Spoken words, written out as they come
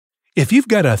If you've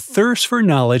got a thirst for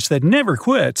knowledge that never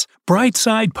quits,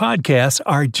 Brightside Podcasts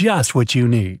are just what you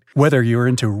need. Whether you're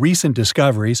into recent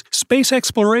discoveries, space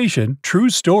exploration, true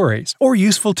stories, or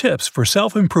useful tips for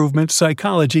self-improvement,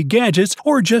 psychology, gadgets,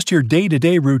 or just your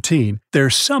day-to-day routine,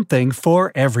 there's something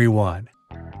for everyone.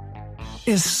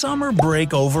 Is summer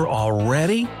break over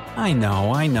already? I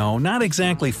know, not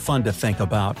exactly fun to think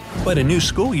about, but a new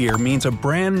school year means a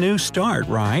brand new start,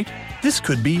 right? This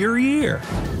could be your year,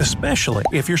 especially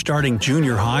if you're starting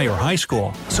junior high or high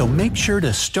school, so make sure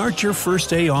to start your first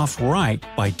day off right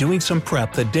by doing some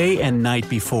prep the day and night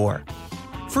before.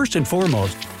 First and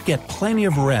foremost, get plenty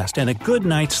of rest and a good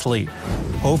night's sleep.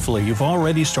 Hopefully you've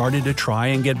already started to try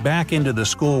and get back into the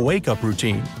school wake-up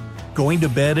routine, going to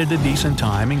bed at a decent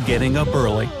time and getting up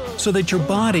early so that your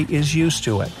body is used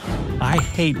to it. I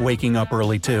hate waking up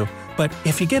early too, but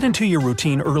if you get into your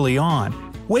routine early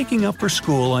on, waking up for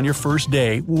school on your first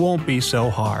day won't be so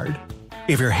hard.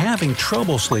 If you're having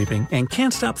trouble sleeping and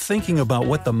can't stop thinking about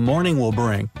what the morning will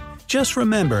bring, just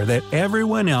remember that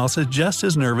everyone else is just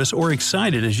as nervous or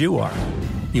excited as you are.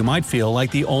 You might feel like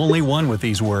the only one with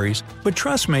these worries, but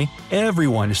trust me,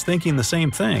 everyone is thinking the same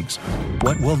things.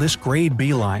 What will this grade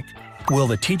be like? Will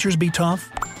the teachers be tough?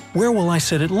 Where will I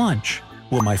sit at lunch?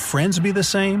 Will my friends be the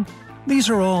same? These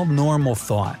are all normal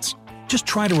thoughts. Just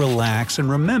try to relax and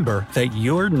remember that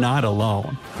you're not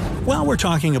alone. While we're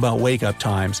talking about wake-up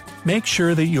times, make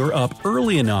sure that you're up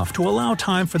early enough to allow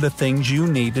time for the things you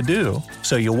need to do,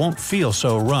 so you won't feel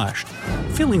so rushed.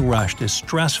 Feeling rushed is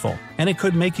stressful, and it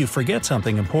could make you forget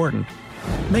something important.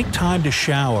 Make time to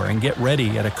shower and get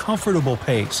ready at a comfortable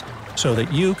pace, so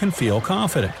that you can feel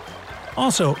confident.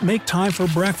 Also, make time for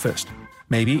breakfast.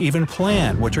 Maybe even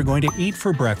plan what you're going to eat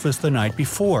for breakfast the night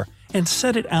before, and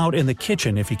set it out in the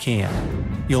kitchen if you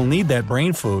can. You'll need that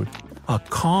brain food. A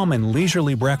calm and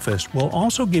leisurely breakfast will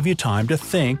also give you time to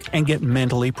think and get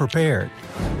mentally prepared.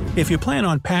 If you plan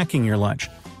on packing your lunch,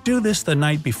 do this the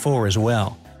night before as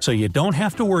well, so you don't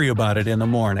have to worry about it in the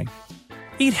morning.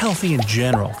 Eat healthy in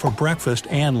general for breakfast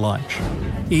and lunch.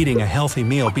 Eating a healthy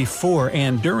meal before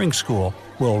and during school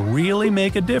will really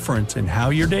make a difference in how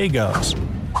your day goes.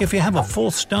 If you have a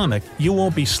full stomach, you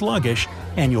won't be sluggish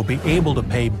and you'll be able to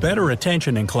pay better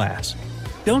attention in class.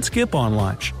 Don't skip on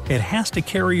lunch. It has to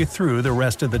carry you through the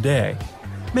rest of the day.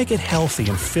 Make it healthy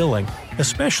and filling,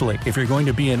 especially if you're going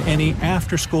to be in any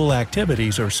after-school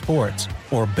activities or sports.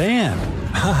 Or band.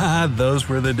 Haha, those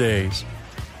were the days.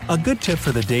 A good tip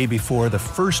for the day before the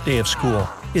first day of school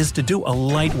is to do a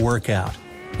light workout.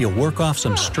 You'll work off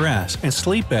some stress and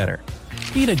sleep better.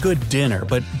 Eat a good dinner,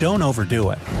 but don't overdo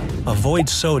it. Avoid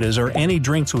sodas or any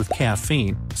drinks with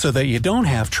caffeine so that you don't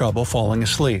have trouble falling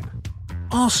asleep.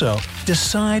 Also,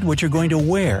 decide what you're going to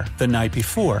wear the night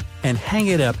before and hang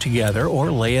it up together or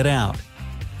lay it out.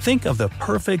 Think of the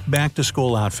perfect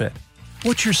back-to-school outfit.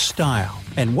 What's your style,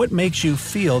 and what makes you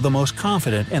feel the most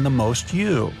confident and the most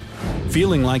you?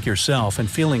 Feeling like yourself and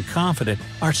feeling confident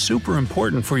are super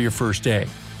important for your first day,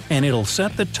 and it'll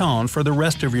set the tone for the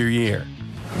rest of your year.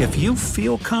 If you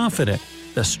feel confident,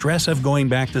 the stress of going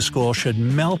back to school should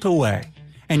melt away,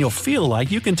 and you'll feel like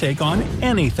you can take on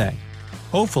anything.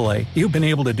 Hopefully, you've been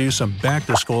able to do some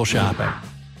back-to-school shopping.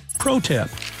 Pro tip: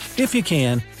 if you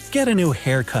can, get a new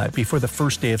haircut before the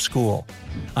first day of school.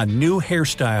 A new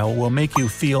hairstyle will make you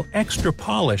feel extra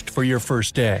polished for your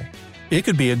first day. It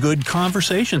could be a good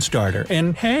conversation starter,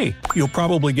 and hey, you'll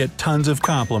probably get tons of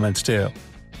compliments too.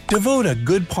 Devote a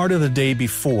good part of the day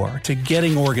before to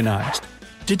getting organized.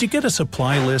 Did you get a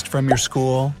supply list from your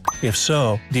school? If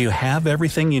so, do you have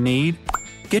everything you need?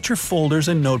 Get your folders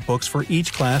and notebooks for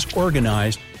each class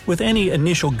organized with any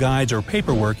initial guides or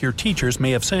paperwork your teachers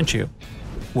may have sent you.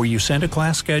 Were you sent a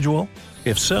class schedule?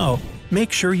 If so,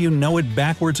 make sure you know it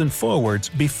backwards and forwards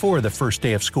before the first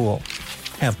day of school.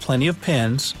 Have plenty of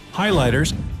pens,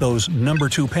 highlighters, those number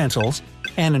 2 pencils,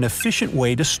 and an efficient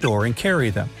way to store and carry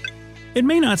them. It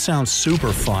may not sound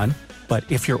super fun, but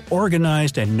if you're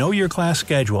organized and know your class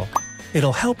schedule,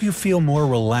 it'll help you feel more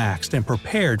relaxed and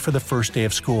prepared for the first day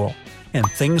of school, and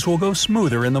things will go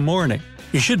smoother in the morning.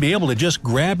 You should be able to just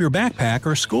grab your backpack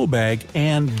or school bag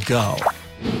and go.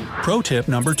 Pro tip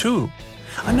number 2.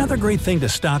 Another great thing to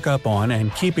stock up on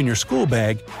and keep in your school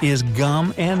bag is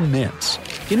gum and mints.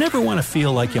 You never want to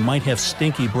feel like you might have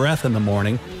stinky breath in the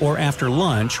morning or after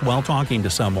lunch while talking to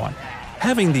someone.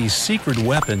 Having these secret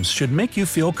weapons should make you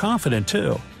feel confident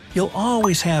too. You'll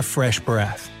always have fresh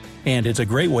breath. And it's a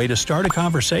great way to start a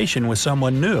conversation with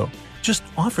someone new. Just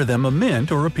offer them a mint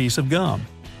or a piece of gum.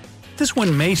 This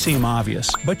one may seem obvious,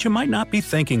 but you might not be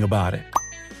thinking about it.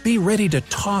 Be ready to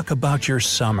talk about your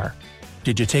summer.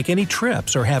 Did you take any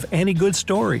trips or have any good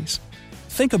stories?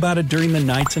 Think about it during the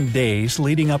nights and days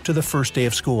leading up to the first day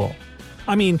of school.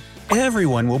 I mean,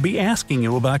 everyone will be asking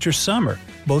you about your summer,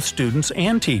 both students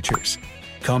and teachers.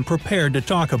 Come prepared to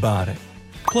talk about it.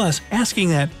 Plus, asking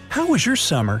that "How was your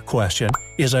summer?" question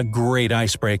is a great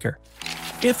icebreaker.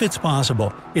 If it's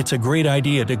possible, it's a great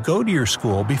idea to go to your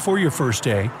school before your first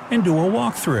day and do a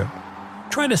walkthrough.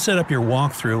 Try to set up your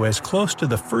walkthrough as close to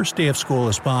the first day of school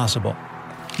as possible.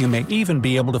 You may even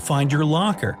be able to find your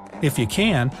locker. If you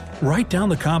can, write down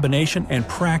the combination and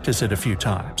practice it a few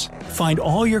times. Find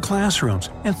all your classrooms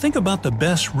and think about the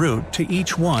best route to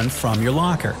each one from your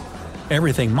locker.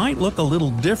 Everything might look a little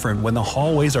different when the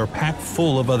hallways are packed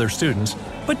full of other students,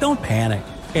 but don't panic.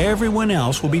 Everyone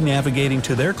else will be navigating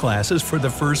to their classes for the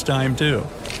first time too.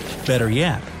 Better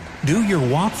yet, do your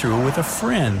walkthrough with a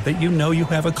friend that you know you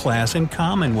have a class in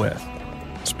common with.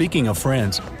 Speaking of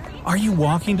friends, are you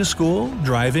walking to school,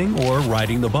 driving, or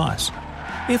riding the bus?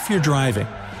 If you're driving,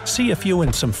 see if you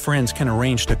and some friends can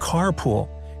arrange to carpool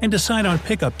and decide on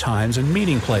pickup times and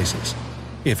meeting places.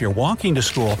 If you're walking to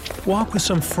school, walk with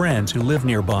some friends who live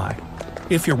nearby.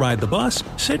 If you ride the bus,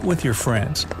 sit with your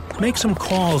friends. Make some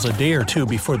calls a day or two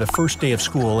before the first day of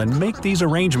school and make these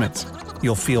arrangements.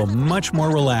 You'll feel much more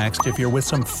relaxed if you're with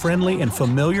some friendly and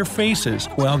familiar faces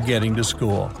while getting to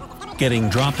school. Getting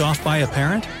dropped off by a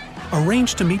parent?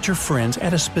 Arrange to meet your friends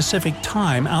at a specific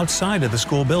time outside of the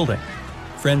school building.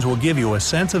 Friends will give you a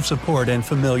sense of support and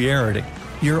familiarity.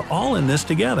 You're all in this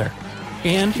together.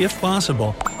 And, if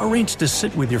possible, arrange to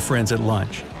sit with your friends at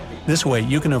lunch. This way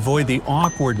you can avoid the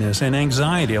awkwardness and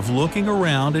anxiety of looking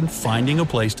around and finding a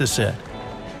place to sit.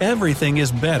 Everything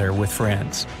is better with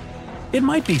friends. It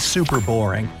might be super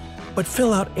boring, but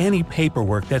fill out any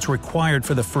paperwork that's required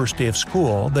for the first day of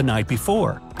school the night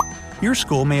before. Your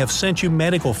school may have sent you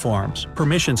medical forms,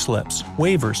 permission slips,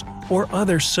 waivers, or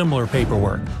other similar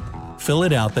paperwork. Fill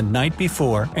it out the night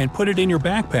before and put it in your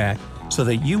backpack so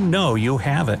that you know you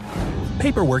have it.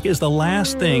 Paperwork is the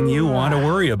last thing you want to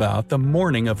worry about the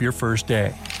morning of your first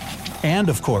day. And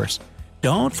of course,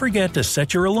 don't forget to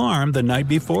set your alarm the night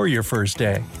before your first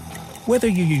day. Whether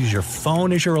you use your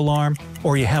phone as your alarm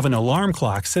or you have an alarm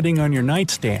clock sitting on your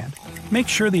nightstand, make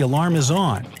sure the alarm is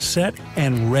on, set,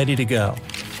 and ready to go.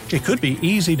 It could be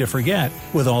easy to forget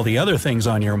with all the other things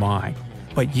on your mind,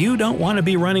 but you don't want to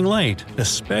be running late,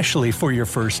 especially for your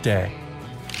first day.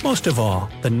 Most of all,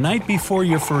 the night before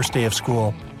your first day of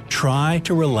school, try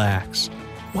to relax.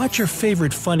 Watch your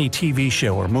favorite funny TV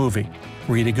show or movie.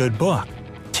 Read a good book.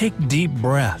 Take deep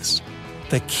breaths.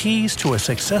 The keys to a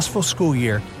successful school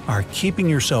year are keeping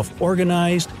yourself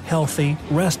organized, healthy,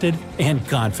 rested, and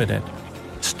confident.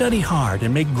 Study hard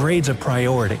and make grades a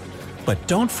priority. But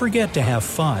don't forget to have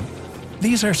fun.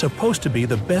 These are supposed to be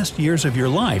the best years of your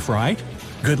life, right?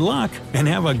 Good luck and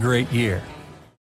have a great year.